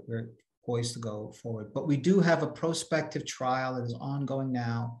we're poised to go forward. But we do have a prospective trial that is ongoing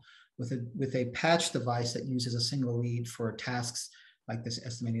now with a patch device that uses a single lead for tasks like this,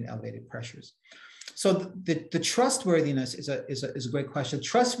 estimating elevated pressures. So the trustworthiness is a great question.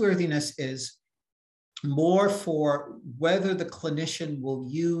 Trustworthiness is more for whether the clinician will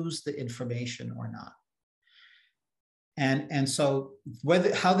use the information or not. And so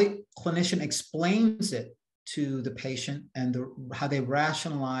how the clinician explains it to the patient and how they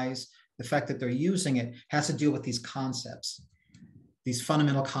rationalize the fact that they're using it has to deal with these concepts, these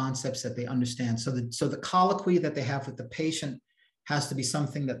fundamental concepts that they understand. So the colloquy that they have with the patient has to be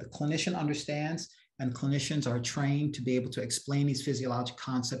something that the clinician understands, and clinicians are trained to be able to explain these physiologic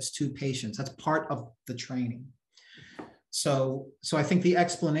concepts to patients. That's part of the training. So I think the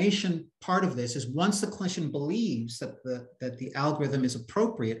explanation part of this is once the clinician believes that the algorithm is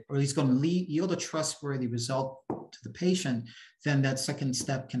appropriate, or he's going to yield a trustworthy result to the patient, then that second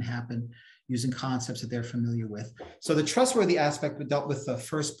step can happen using concepts that they're familiar with. So the trustworthy aspect, we dealt with the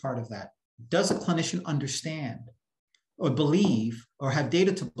first part of that. Does a clinician understand or believe or have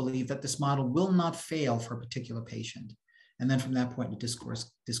data to believe that this model will not fail for a particular patient? And then from that point, the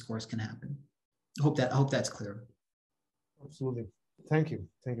discourse can happen. I hope that's clear. Absolutely. Thank you.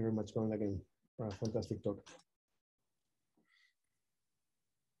 Thank you very much, Collin, again, for a fantastic talk.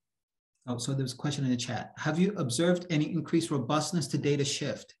 Oh, so there's a question in the chat. Have you observed any increased robustness to data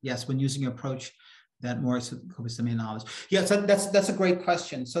shift? Yes, when using your approach that more covers domain knowledge. Yeah, so that's a great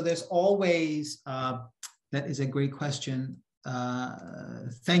question. So there's always, that is a great question.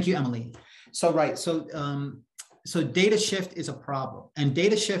 Thank you, Emily. So right, so data shift is a problem, and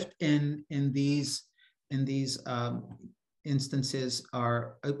data shift in these instances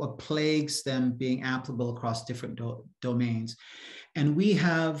are what plagues them being applicable across different domains. And we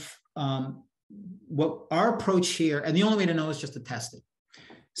have what our approach here, and the only way to know is just to test it.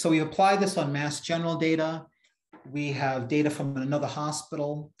 So we apply this on Mass General data. We have data from another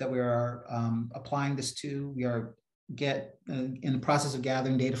hospital that we are applying this to. We are in the process of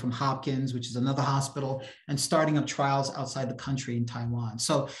gathering data from Hopkins, which is another hospital, and starting up trials outside the country in Taiwan.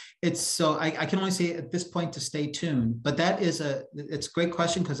 So I can only say at this point to stay tuned, but it's a great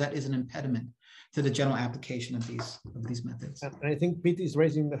question because that is an impediment to the general application of these methods. And I think Pete is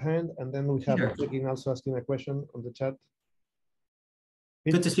raising the hand, and then we have Peter also asking a question on the chat.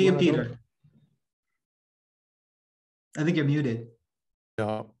 Pete, good to see you, Peter. I think you're muted.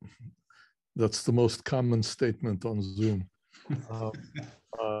 Yeah. That's the most common statement on Zoom.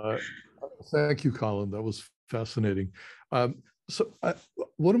 Thank you, Collin. That was fascinating.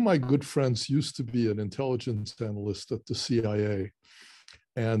 One of my good friends used to be an intelligence analyst at the CIA.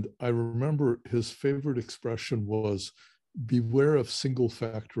 And I remember his favorite expression was, beware of single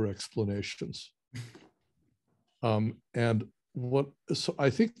factor explanations. So I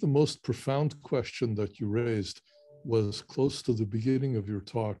think the most profound question that you raised was close to the beginning of your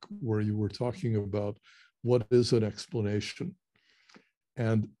talk, where you were talking about what is an explanation.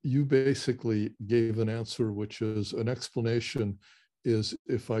 And you basically gave an answer, which is an explanation is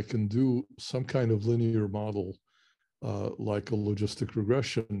if I can do some kind of linear model, like a logistic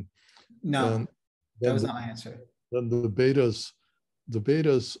regression. No, that was not my answer. Then the betas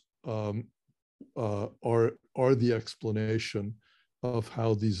are the explanation of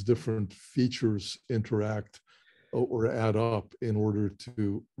how these different features interact or add up in order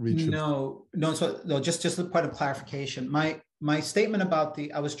to reach. Just a point of clarification. My statement about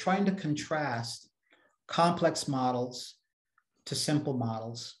I was trying to contrast complex models to simple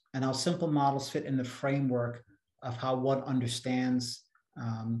models, and how simple models fit in the framework of how one understands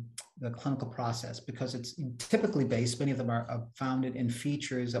the clinical process, because it's typically based, many of them are founded in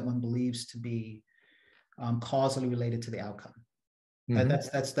features that one believes to be causally related to the outcome. Mm-hmm.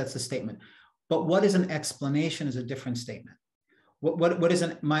 That's the statement. But what is an explanation is a different statement.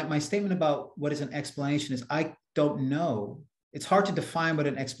 My statement about what is an explanation is I don't know. It's hard to define what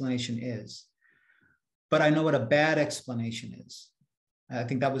an explanation is, but I know what a bad explanation is. I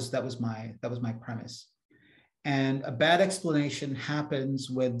think that was my premise. And a bad explanation happens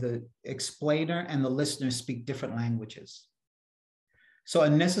when the explainer and the listener speak different languages. So a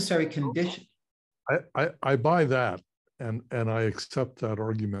necessary condition. I buy that, and I accept that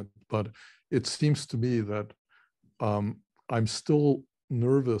argument, but it seems to me that I'm still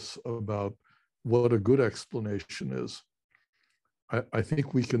nervous about what a good explanation is. I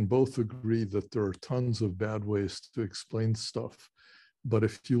think we can both agree that there are tons of bad ways to explain stuff. But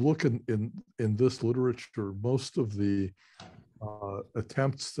if you look in this literature, most of the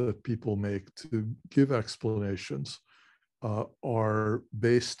attempts that people make to give explanations are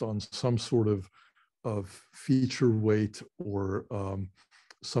based on some sort of feature weight or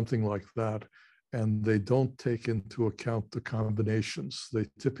something like that. And they don't take into account the combinations. They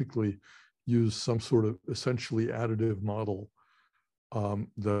typically use some sort of essentially additive model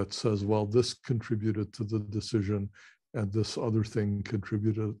that says, well, this contributed to the decision and this other thing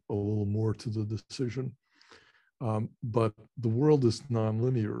contributed a little more to the decision. But the world is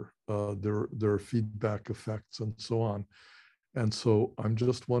nonlinear. There are feedback effects and so on. And so I'm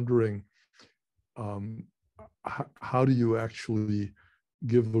just wondering, how do you actually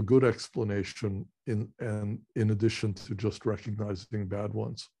give a good explanation in addition to just recognizing bad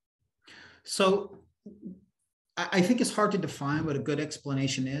ones? So I think it's hard to define what a good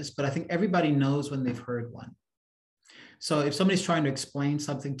explanation is, but I think everybody knows when they've heard one. So if somebody's trying to explain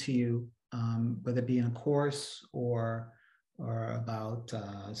something to you, whether it be in a course or about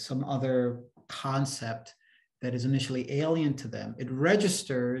some other concept that is initially alien to them, it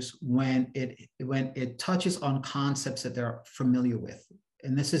registers when it touches on concepts that they're familiar with.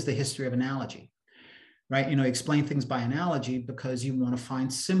 And this is the history of analogy, right? You know, explain things by analogy because you want to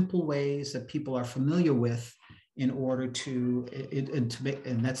find simple ways that people are familiar with in order to make,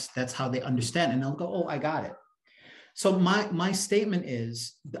 and that's how they understand. And they'll go, oh, I got it. So my statement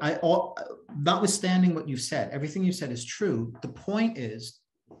is, notwithstanding what you've said, everything you said is true. The point is,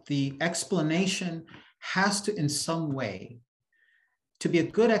 the explanation has to, in some way, to be a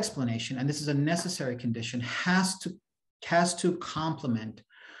good explanation, and this is a necessary condition, has to complement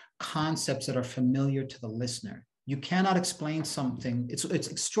concepts that are familiar to the listener. You cannot explain something, it's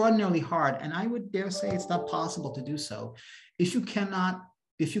extraordinarily hard, and I would dare say it's not possible to do so, if you cannot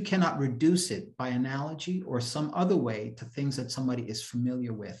reduce it by analogy or some other way to things that somebody is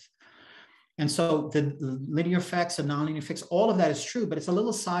familiar with. And so the linear effects and nonlinear effects, all of that is true, but it's a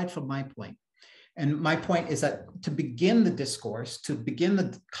little aside from my point. And my point is that to begin the discourse, to begin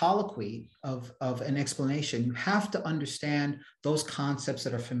the colloquy of an explanation, you have to understand those concepts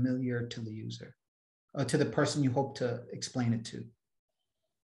that are familiar to the user, or to the person you hope to explain it to.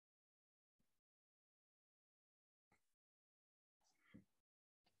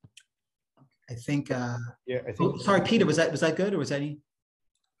 I think. Yeah, I think. Oh, sorry, Peter. Was that good, or was that any?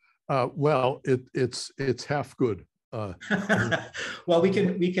 Well, it's half good. Well, we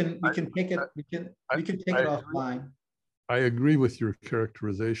can take it. We can take it offline. I agree with your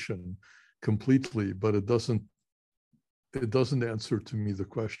characterization completely, but it doesn't answer to me the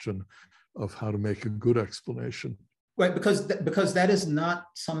question of how to make a good explanation. Right, because that is not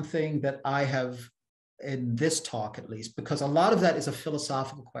something that I have in this talk, at least, because a lot of that is a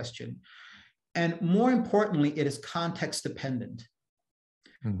philosophical question. And more importantly, it is context dependent,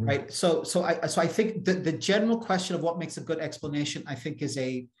 right? So I think the general question of what makes a good explanation, I think, is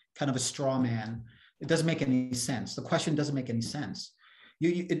a kind of a straw man. It doesn't make any sense. The question doesn't make any sense.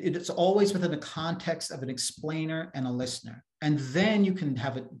 It's always within the context of an explainer and a listener, and then you can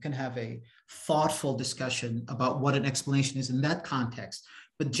have a thoughtful discussion about what an explanation is in that context.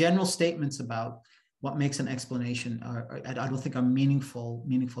 But general statements about what makes an explanation I don't think are meaningful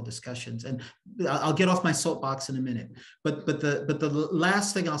discussions. And I'll get off my soapbox in a minute. But the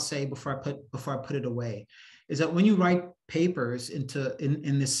last thing I'll say before I put it away is that when you write papers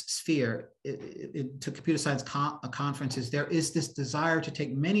in this sphere, to computer science conferences, there is this desire to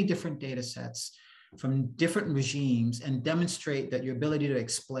take many different data sets from different regimes and demonstrate that your ability to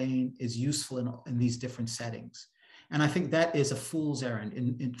explain is useful in these different settings. And I think that is a fool's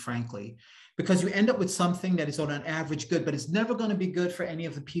errand, frankly, because you end up with something that is on an average good, but it's never going to be good for any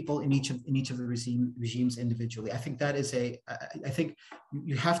of the people in each of the regimes individually. I think that is I think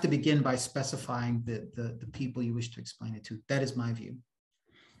you have to begin by specifying the people you wish to explain it to. That is my view.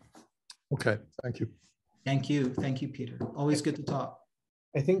 Okay, thank you. Thank you, Peter. Always good to talk.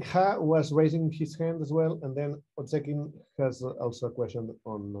 I think Ha was raising his hand as well, and then Otsekin has also a question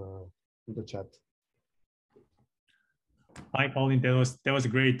on the chat. Hi, Collin. That was a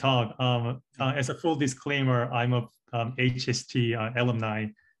great talk. As a full disclaimer, I'm a HST alumni.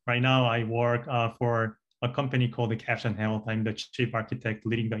 Right now, I work for a company called the Caption Health. I'm the chief architect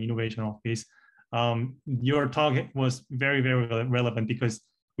leading the innovation office. Your talk was very, very relevant because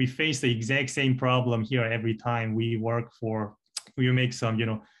we face the exact same problem here every time we make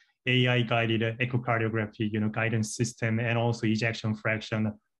some, AI guided echocardiography, guidance system, and also ejection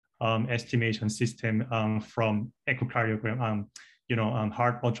fraction estimation system from echocardiogram,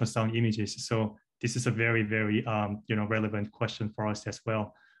 heart ultrasound images. So this is a very, very, relevant question for us as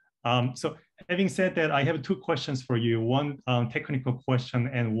well. So having said that, I have two questions for you, one technical question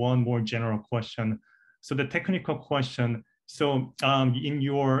and one more general question. So the technical question, so in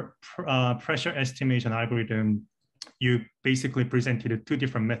your pressure estimation algorithm, you basically presented two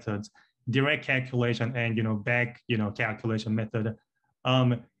different methods, direct calculation and back calculation method.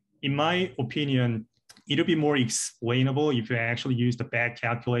 In my opinion, it'll be more explainable if you actually use the back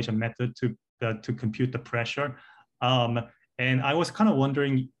calculation method to compute the pressure. And I was kind of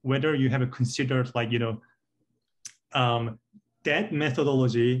wondering whether you have considered that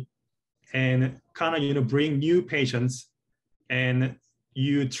methodology and kind of bring new patients and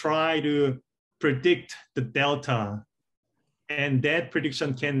you try to predict the delta, and that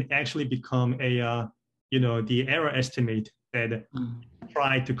prediction can actually become a the error estimate that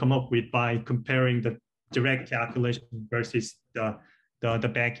try to come up with by comparing the direct calculation versus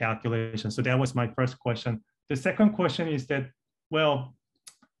the back calculation. So that was my first question. The second question is that, well,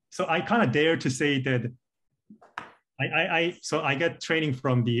 so I kind of dare to say that I get training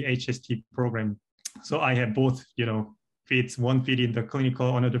from the HST program. So I have both, feeds, one feed in the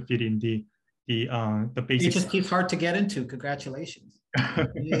clinical, another feed in the basic. HST is hard to get into. Congratulations.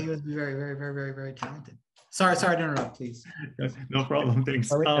 He was very, very, very, very, very talented. Sorry to interrupt, please. No problem, thanks.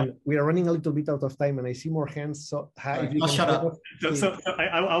 Sorry, we are running a little bit out of time and I see more hands, so if you I'll shut up. So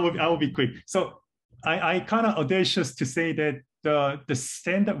I will be quick. So I kind of audacious to say that the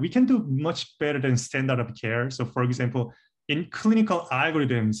standard, we can do much better than standard of care. So for example, in clinical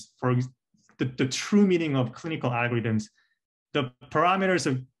algorithms, for the true meaning of clinical algorithms, the parameters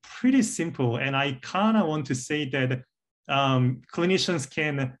are pretty simple. And I kind of want to say that clinicians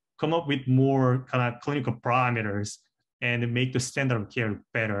can come up with more kind of clinical parameters and make the standard of care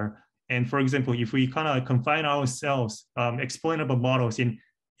better. And for example, if we kind of confine ourselves, explainable models in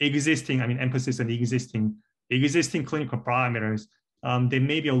existing, emphasis on existing clinical parameters, they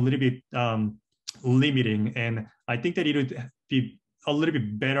may be a little bit limiting. And I think that it would be a little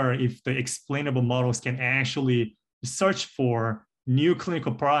bit better if the explainable models can actually search for new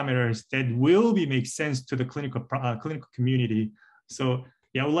clinical parameters that will make sense to the clinical community. So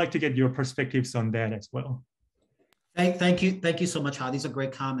yeah, I would like to get your perspectives on that as well. Thank you so much, Ha. These are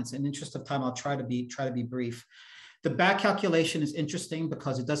great comments. In the interest of time, I'll try to be brief. The back calculation is interesting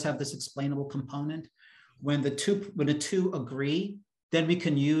because it does have this explainable component. When the two agree, then we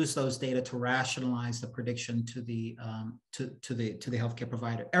can use those data to rationalize the prediction to the healthcare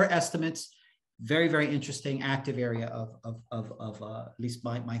provider. Error estimates, very, very interesting active area of at least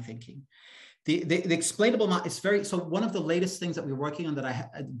my thinking. The explainable model is so one of the latest things that we're working on that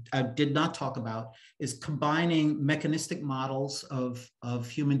I did not talk about is combining mechanistic models of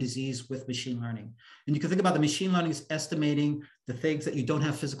human disease with machine learning. And you can think about the machine learning is estimating the things that you don't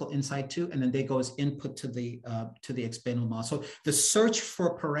have physical insight to, and then they go as input to the explainable model. So the search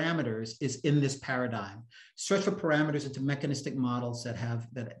for parameters is in this paradigm. Search for parameters into mechanistic models that have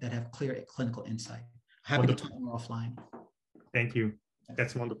clear clinical insight. Happy to talk more offline. Thank you.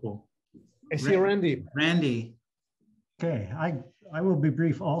 That's wonderful. I see Randy. Randy. Okay, I will be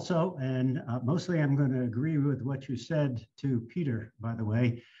brief also, and mostly I'm going to agree with what you said to Peter, by the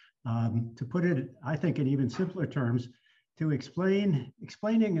way. To put it, I think, in even simpler terms, to explaining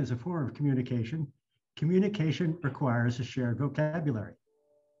is a form of communication. Communication requires a shared vocabulary.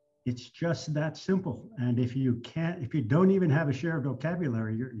 It's just that simple. And if you don't even have a shared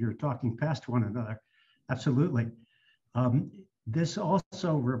vocabulary, you're talking past one another. Absolutely. This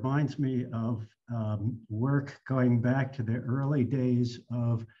also reminds me of work going back to the early days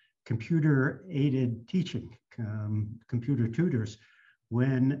of computer-aided teaching, computer tutors,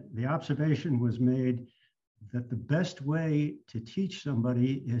 when the observation was made that the best way to teach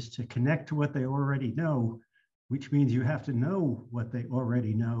somebody is to connect to what they already know, which means you have to know what they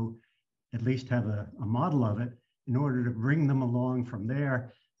already know, at least have a model of it, in order to bring them along from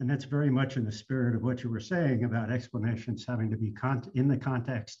there. And that's very much in the spirit of what you were saying about explanations having to be in the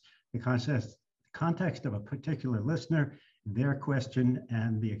context of a particular listener, their question,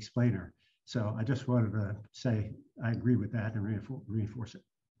 and the explainer. So I just wanted to say I agree with that and reinforce it.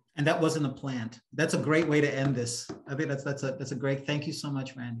 And that wasn't a plant. That's a great way to end this. I think that's a great. Thank you so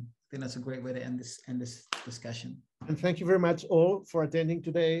much, Randy. I think that's a great way to end this discussion. And thank you very much all for attending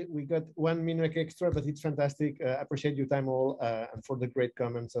today. We got 1 minute extra, but it's fantastic. Appreciate your time all and for the great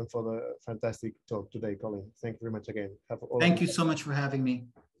comments and for the fantastic talk today, Collin. Thank you very much again. Thank you so much for having me.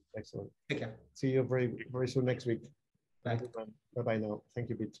 Excellent. Take care. See you very, very soon next week. Bye. Bye-bye now. Thank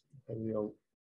you, Pete. Thank you all.